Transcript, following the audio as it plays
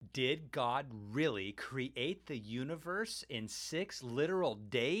Did God really create the universe in 6 literal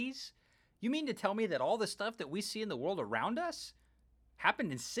days? You mean to tell me that all the stuff that we see in the world around us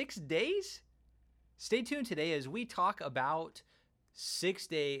happened in 6 days? Stay tuned today as we talk about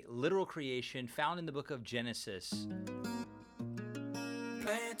 6-day literal creation found in the book of Genesis.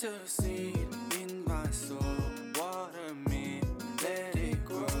 Plant a seed in my soul, water me, let it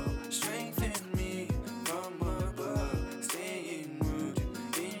grow, strengthen me from above, staying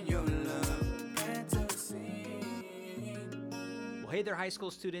rooted in your love. Plant a seed. Well, hey there, high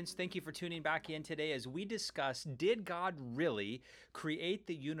school students. Thank you for tuning back in today as we discuss, did God really create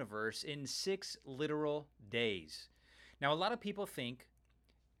the universe in 6 literal days? Now, a lot of people think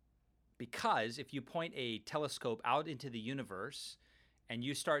because if you point a telescope out into the universe and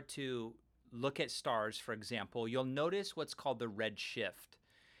you start to look at stars, for example, you'll notice what's called the red shift.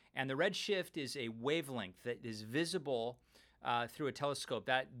 And the red shift is a wavelength that is visible through a telescope.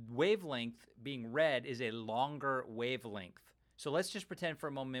 That wavelength, being red, is a longer wavelength. So let's just pretend for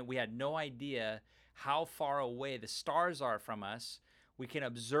a moment we had no idea how far away the stars are from us. We can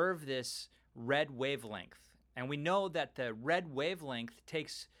observe this red wavelength. And we know that the red wavelength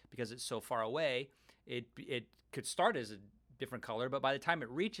takes, because it's so far away, it could start as a different color, but by the time it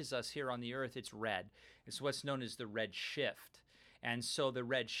reaches us here on the earth, it's red. It's what's known as the red shift. And so the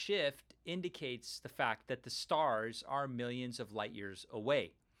red shift indicates the fact that the stars are millions of light years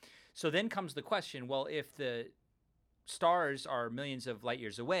away. So then comes the question, well, if the stars are millions of light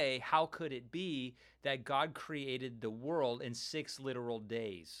years away, how could it be that God created the world in 6 literal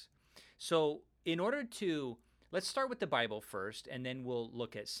days? So let's start with the Bible first, and then we'll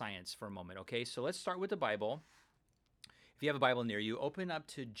look at science for a moment, okay? So let's start with the Bible. If you have a Bible near you, open up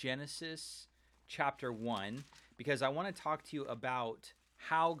to Genesis chapter 1, because I want to talk to you about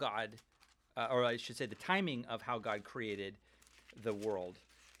how God, or I should say the timing of how God created the world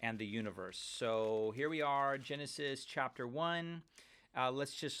and the universe. So here we are, Genesis chapter 1.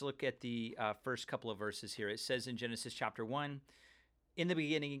 Let's just look at the first couple of verses here. It says in Genesis chapter 1, "In the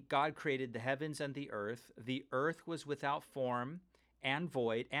beginning, God created the heavens and the earth. The earth was without form and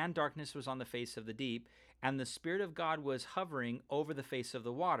void, and darkness was on the face of the deep, and the Spirit of God was hovering over the face of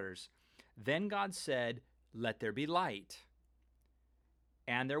the waters. Then God said, 'Let there be light.'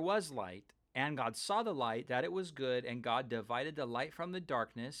 And there was light. And God saw the light, that it was good, and God divided the light from the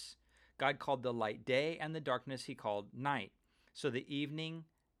darkness. God called the light day, and the darkness he called night. So the evening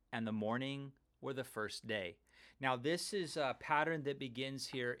and the morning were the first day." Now, this is a pattern that begins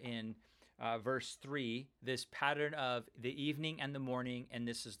here in verse 3, this pattern of the evening and the morning, and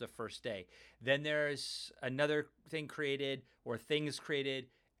this is the first day. Then there's another thing created, or things created,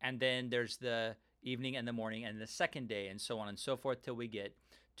 and then there's the evening and the morning and the second day, and so on and so forth till we get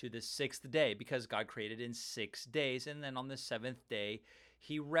to the 6th day, because God created in 6 days, and then on the 7th day,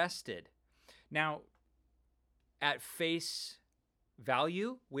 he rested. Now, at face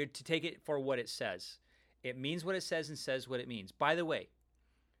value, we're to take it for what it says. It means what it says and says what it means. By the way,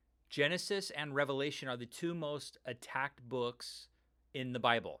 Genesis and Revelation are the 2 most attacked books in the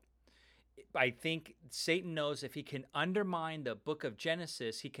Bible. I think Satan knows if he can undermine the book of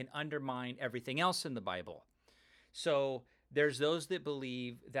Genesis, he can undermine everything else in the Bible. So there's those that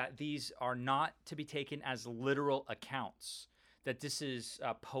believe that these are not to be taken as literal accounts, that this is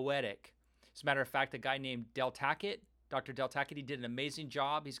poetic. As a matter of fact, a guy named Del Tackett, Dr. Del Tackett, he did an amazing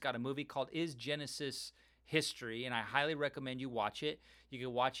job. He's got a movie called Is Genesis History, and I highly recommend you watch it. You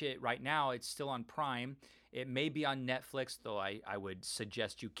can watch it right now. It's still on Prime. It may be on Netflix, though I would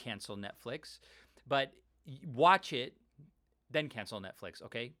suggest you cancel Netflix. But watch it, then cancel Netflix,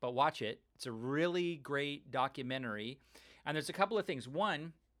 okay? But watch it. It's a really great documentary. And there's a couple of things.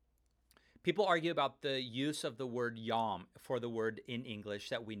 One, people argue about the use of the word yom for the word in English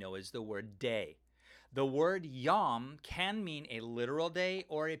that we know as the word day. The word yom can mean a literal day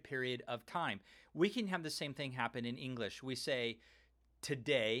or a period of time. We can have the same thing happen in English. We say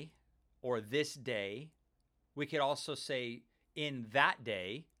today or this day. We could also say in that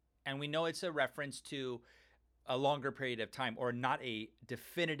day, and we know it's a reference to a longer period of time or not a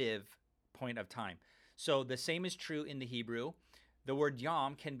definitive point of time. So the same is true in the Hebrew. The word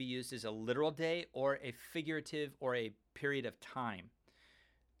yom can be used as a literal day or a figurative or a period of time.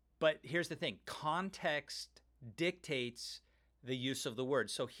 But here's the thing, context dictates the use of the word.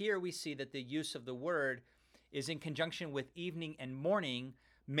 So here we see that the use of the word is in conjunction with evening and morning,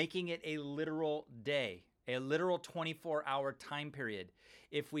 making it a literal day, a literal 24-hour time period.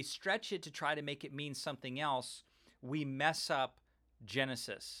 If we stretch it to try to make it mean something else, we mess up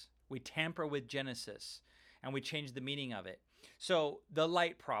Genesis. We tamper with Genesis, and we change the meaning of it. So the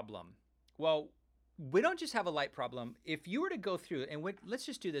light problem. Well, we don't just have a light problem. If you were to go through, and let's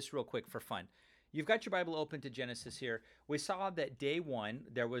just do this real quick for fun. You've got your Bible open to Genesis here. We saw that day one,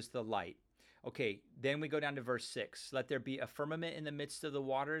 there was the light. Okay, then we go down to verse 6. Let there be a firmament in the midst of the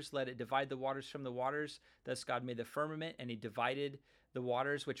waters. Let it divide the waters from the waters. Thus God made the firmament, and he divided the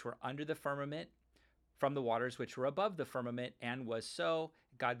waters which were under the firmament from the waters which were above the firmament, and was so.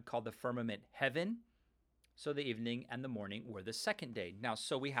 God called the firmament heaven. So the evening and the morning were the second day. Now,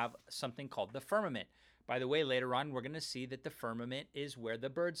 so we have something called the firmament. By the way, later on, we're going to see that the firmament is where the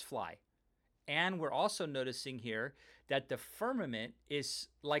birds fly. And we're also noticing here that the firmament is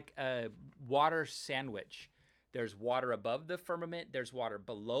like a water sandwich. There's water above the firmament, there's water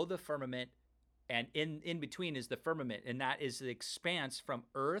below the firmament, and in between is the firmament. And that is the expanse from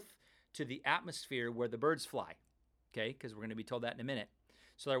earth to the atmosphere where the birds fly. Okay, because we're going to be told that in a minute.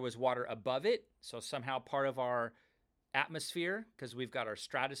 So there was water above it, so somehow part of our atmosphere, because we've got our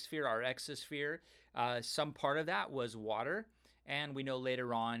stratosphere, our exosphere, some part of that was water. And we know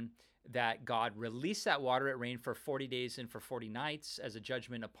later on that God released that water. It rained for 40 days and for 40 nights as a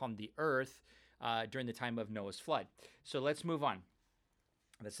judgment upon the earth during the time of Noah's flood. So let's move on.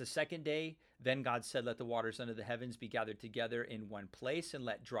 That's the second day. Then God said, let the waters under the heavens be gathered together in one place, and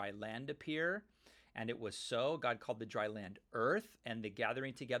let dry land appear. And it was so. God called the dry land earth, and the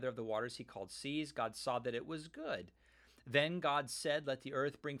gathering together of the waters he called seas. God saw that it was good. Then God said, let the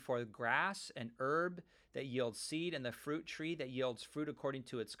earth bring forth grass and herb that yields seed, and the fruit tree that yields fruit according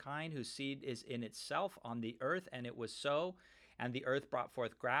to its kind, whose seed is in itself on the earth. And it was so. And the earth brought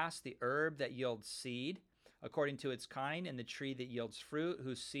forth grass, the herb that yields seed according to its kind, and the tree that yields fruit,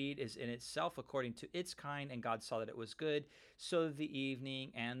 whose seed is in itself according to its kind. And God saw that it was good. So the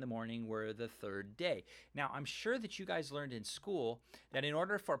evening and the morning were the third day. Now, I'm sure that you guys learned in school that in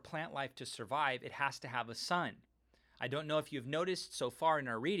order for plant life to survive, it has to have a sun. I don't know if you've noticed so far in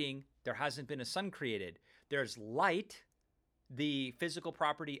our reading, there hasn't been a sun created. There's light. The physical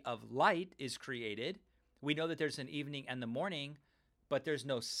property of light is created. We know that there's an evening and the morning, but there's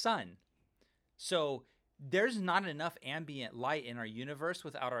no sun. So there's not enough ambient light in our universe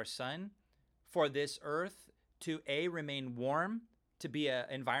without our sun for this earth to remain warm, to be an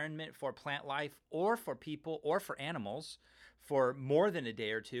environment for plant life or for people or for animals for more than a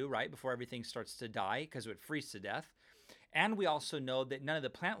day or two, right, before everything starts to die because it would freeze to death. And we also know that none of the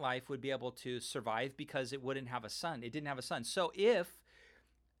plant life would be able to survive because it wouldn't have a sun. It didn't have a sun. So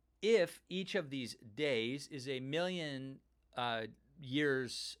if each of these days is a million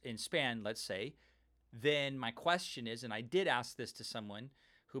years in span, let's say, then my question is, and I did ask this to someone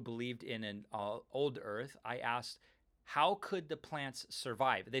who believed in an old earth, I asked, how could the plants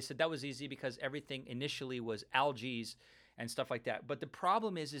survive? They said that was easy because everything initially was algae and stuff like that. But the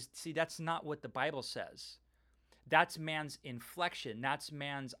problem is see, that's not what the Bible says. That's man's inflection. That's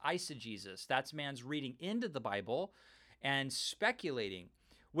man's eisegesis. That's man's reading into the Bible and speculating,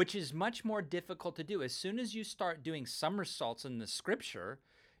 which is much more difficult to do. As soon as you start doing somersaults in the scripture,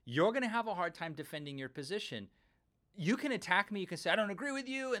 you're going to have a hard time defending your position. You can attack me. You can say, I don't agree with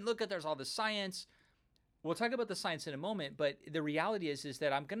you. And look, there's all this science. We'll talk about the science in a moment. But the reality is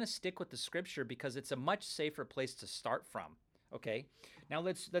that I'm going to stick with the scripture because it's a much safer place to start from. Okay. Now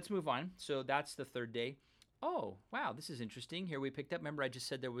let's move on. So that's the third day. Oh, wow. This is interesting. Here we picked up. Remember, I just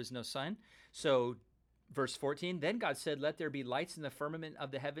said there was no sun. So verse 14, then God said, let there be lights in the firmament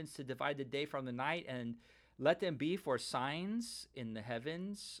of the heavens to divide the day from the night, and let them be for signs in the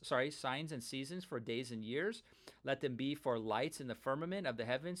heavens, signs and seasons for days and years. Let them be for lights in the firmament of the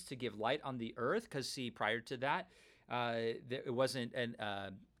heavens to give light on the earth. Because see, prior to that, it wasn't a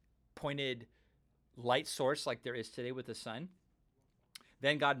pointed light source like there is today with the sun.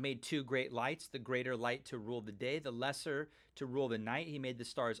 Then God made two great lights, the greater light to rule the day, the lesser to rule the night. He made the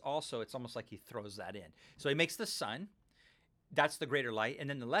stars also. It's almost like he throws that in. So he makes the sun. That's the greater light. And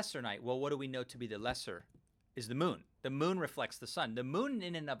then the lesser night. Well, what do we know to be the lesser? Is the moon. The moon reflects the sun. The moon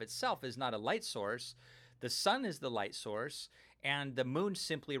in and of itself is not a light source. The sun is the light source, and the moon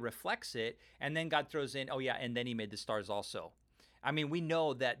simply reflects it. And then God throws in, oh yeah, and then he made the stars also. I mean, we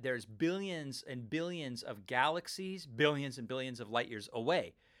know that there's billions and billions of galaxies, billions and billions of light years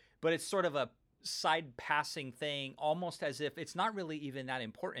away, but it's sort of a side passing thing, almost as if it's not really even that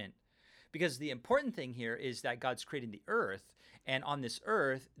important. Because the important thing here is that God's creating the earth, and on this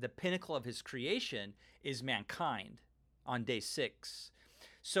earth, the pinnacle of his creation is mankind on day 6.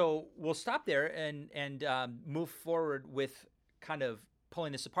 So we'll stop there and move forward with kind of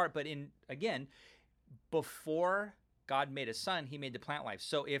pulling this apart. But again, before God made a sun, he made the plant life.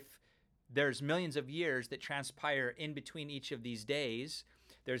 So if there's millions of years that transpire in between each of these days,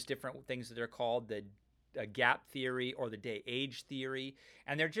 there's different things that are called the gap theory or the day age theory.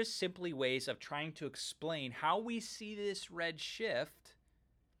 And they're just simply ways of trying to explain how we see this red shift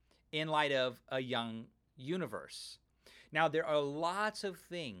in light of a young universe. Now, there are lots of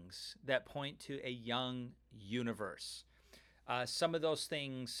things that point to a young universe. Some of those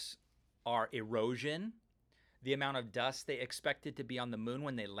things are erosion, the amount of dust they expected to be on the moon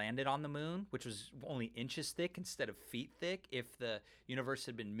when they landed on the moon, which was only inches thick instead of feet thick. If the universe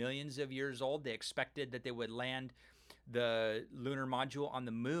had been millions of years old, they expected that they would land the lunar module on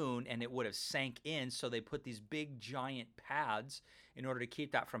the moon and it would have sank in. So they put these big giant pads in order to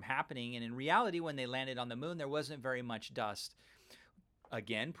keep that from happening. And in reality, when they landed on the moon, there wasn't very much dust.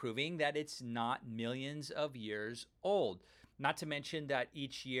 Again, proving that it's not millions of years old. Not to mention that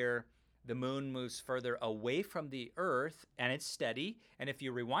each year the moon moves further away from the Earth and it's steady. And if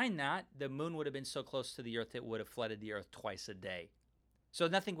you rewind that, the moon would have been so close to the Earth it would have flooded the Earth twice a day. So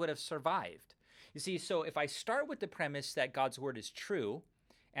nothing would have survived. You see, so if I start with the premise that God's word is true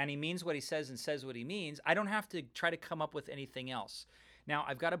and he means what he says and says what he means, I don't have to try to come up with anything else. Now,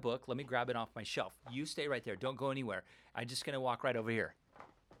 I've got a book. Let me grab it off my shelf. You stay right there. Don't go anywhere. I'm just going to walk right over here.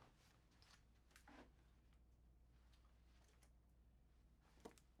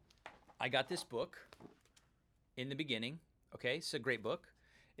 I got this book in the beginning. Okay, it's a great book.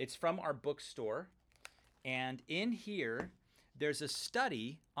 It's from our bookstore. And in here, there's a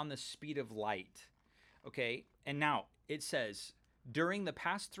study on the speed of light. Okay, and now it says, during the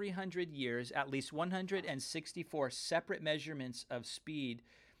past 300 years, at least 164 separate measurements of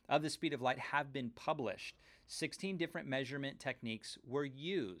the speed of light have been published. 16 different measurement techniques were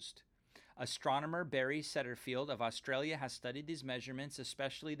used. Astronomer Barry Setterfield of Australia has studied these measurements,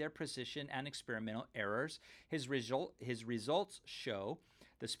 especially their precision and experimental errors. His results show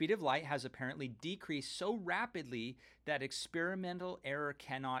the speed of light has apparently decreased so rapidly that experimental error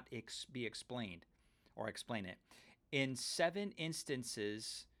cannot be explained or explain it. In 7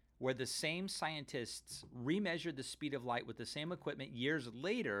 instances where the same scientists remeasured the speed of light with the same equipment years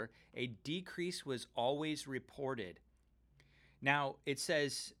later, a decrease was always reported. Now, it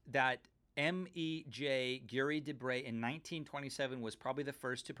says that M.E.J. Gary de Bray in 1927 was probably the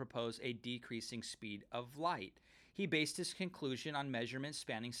first to propose a decreasing speed of light. He based his conclusion on measurements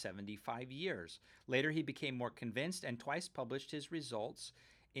spanning 75 years. Later, he became more convinced and twice published his results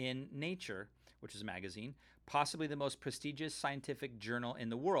in Nature, which is a magazine, possibly the most prestigious scientific journal in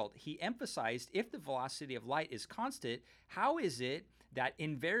the world. He emphasized if the velocity of light is constant, how is it that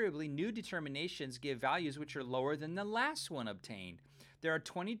invariably new determinations give values which are lower than the last one obtained? There are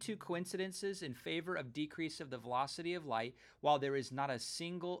 22 coincidences in favor of decrease of the velocity of light, while there is not a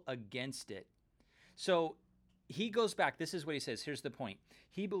single against it. So he goes back. This is what he says. Here's the point.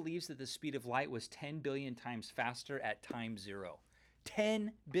 He believes that the speed of light was 10 billion times faster at time zero.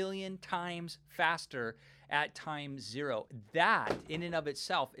 10 billion times faster at time zero. That in and of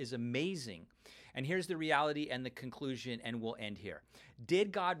itself is amazing. And here's the reality and the conclusion, and we'll end here.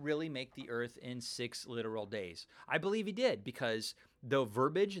 Did God really make the earth in 6 literal days? I believe he did, because the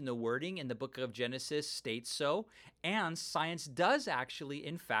verbiage and the wording in the book of Genesis states so, and science does actually,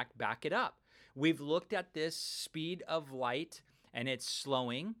 in fact, back it up. We've looked at this speed of light, and it's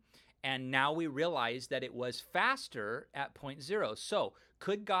slowing, and now we realize that it was faster at point zero. So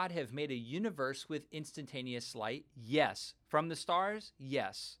could God have made a universe with instantaneous light? Yes. From the stars?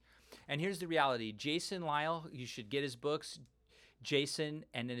 Yes. And here's the reality. Jason Lisle, you should get his books. Jason,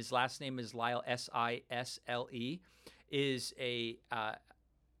 and then his last name is Lisle, S-I-S-L-E, is a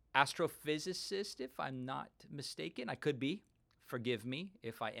astrophysicist, if I'm not mistaken. I could be. Forgive me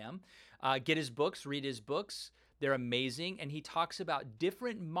if I am. Get his books, read his books. They're amazing. And he talks about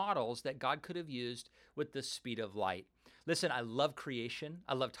different models that God could have used with the speed of light. Listen, I love creation.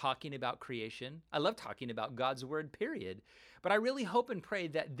 I love talking about creation. I love talking about God's word, period. But I really hope and pray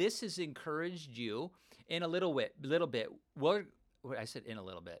that this has encouraged you in a little bit. Well, I said in a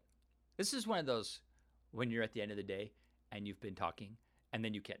little bit. This is one of those when you're at the end of the day and you've been talking and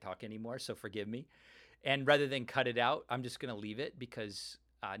then you can't talk anymore, so forgive me. And rather than cut it out, I'm just going to leave it because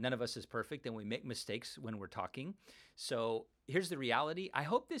none of us is perfect and we make mistakes when we're talking. So here's the reality. I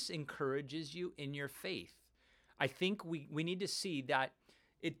hope this encourages you in your faith. I think we need to see that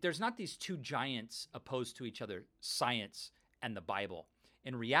there's not these two giants opposed to each other, science and the Bible.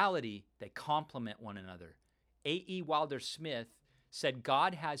 In reality, they complement one another. A.E. Wilder Smith said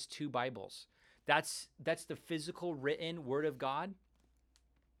God has 2 Bibles. That's the physical written word of God.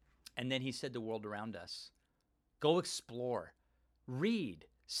 And then he said the world around us. Go explore, read,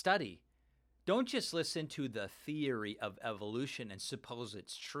 study. Don't just listen to the theory of evolution and suppose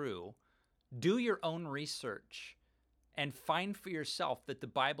it's true. Do your own research. and find for yourself that the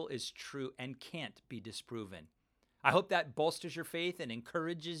Bible is true and can't be disproven. I hope that bolsters your faith and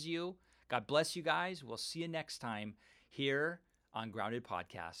encourages you. God bless you guys. We'll see you next time here on Grounded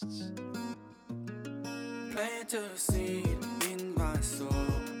Podcasts. Plant a seed